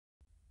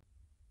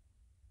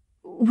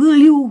"Will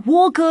you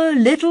walk a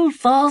little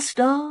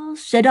faster?"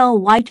 said our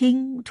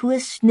whiting to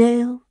a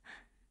snail.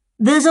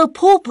 "There's a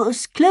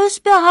porpoise close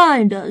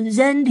behind us,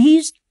 and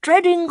he's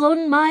treading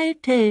on my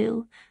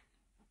tail.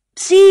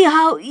 See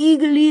how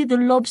eagerly the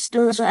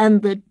lobsters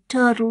and the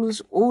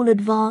turtles all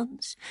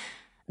advance.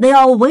 They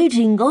are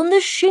waiting on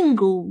the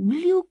shingle.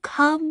 Will you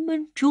come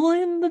and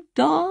join the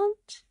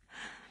dance?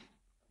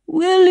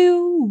 Will you,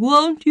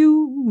 won't you,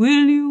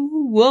 will you,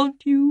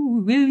 won't you,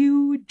 will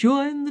you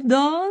join the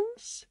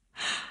dance?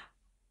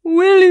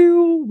 Will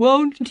you,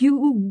 won't you,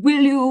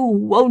 will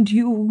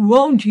you,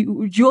 won't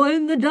you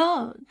join the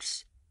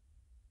dance?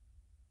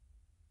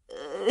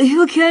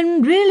 You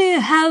can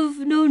really have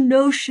no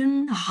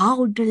notion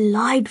how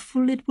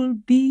delightful it will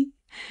be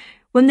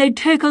when they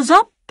take us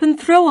up and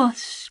throw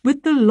us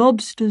with the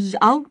lobsters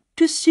out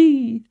to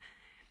sea."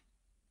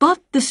 But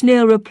the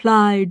snail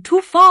replied,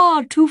 too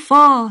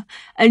far,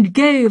 and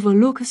gave a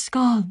look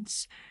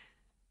askance.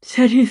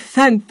 Said he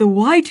thanked the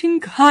whiting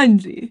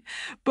kindly,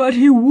 but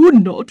he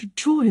would not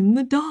join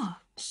the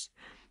dance.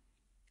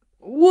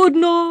 Would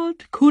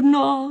not, could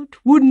not,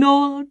 would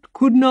not,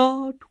 could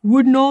not,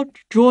 would not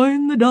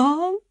join the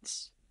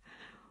dance.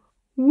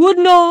 Would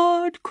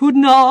not, could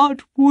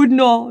not, would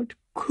not,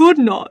 could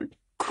not,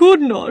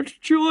 could not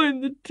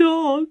join the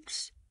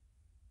dance.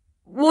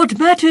 "What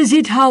matters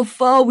it how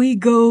far we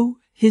go?"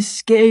 his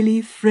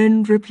scaly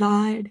friend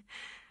replied.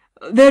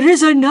 "There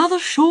is another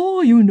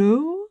shore, you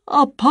know,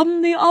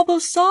 upon the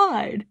other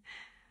side.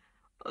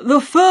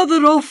 The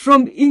further off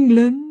from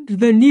England,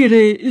 the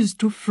nearer is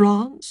to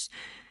France.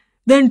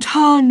 Then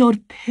turn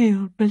not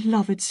pale,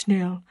 beloved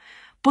snail,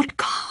 but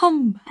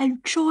come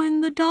and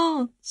join the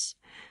dance.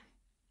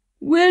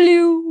 Will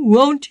you,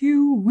 won't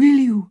you, will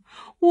you,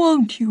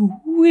 won't you,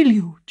 will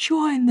you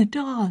join the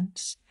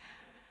dance?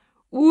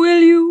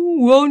 Will you,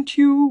 won't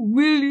you,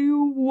 will you,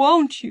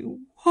 won't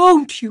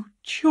you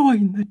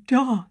join the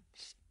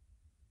dance?"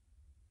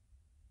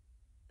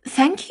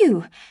 "Thank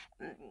you.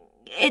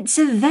 It's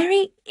a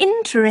very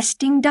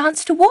interesting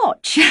dance to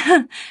watch."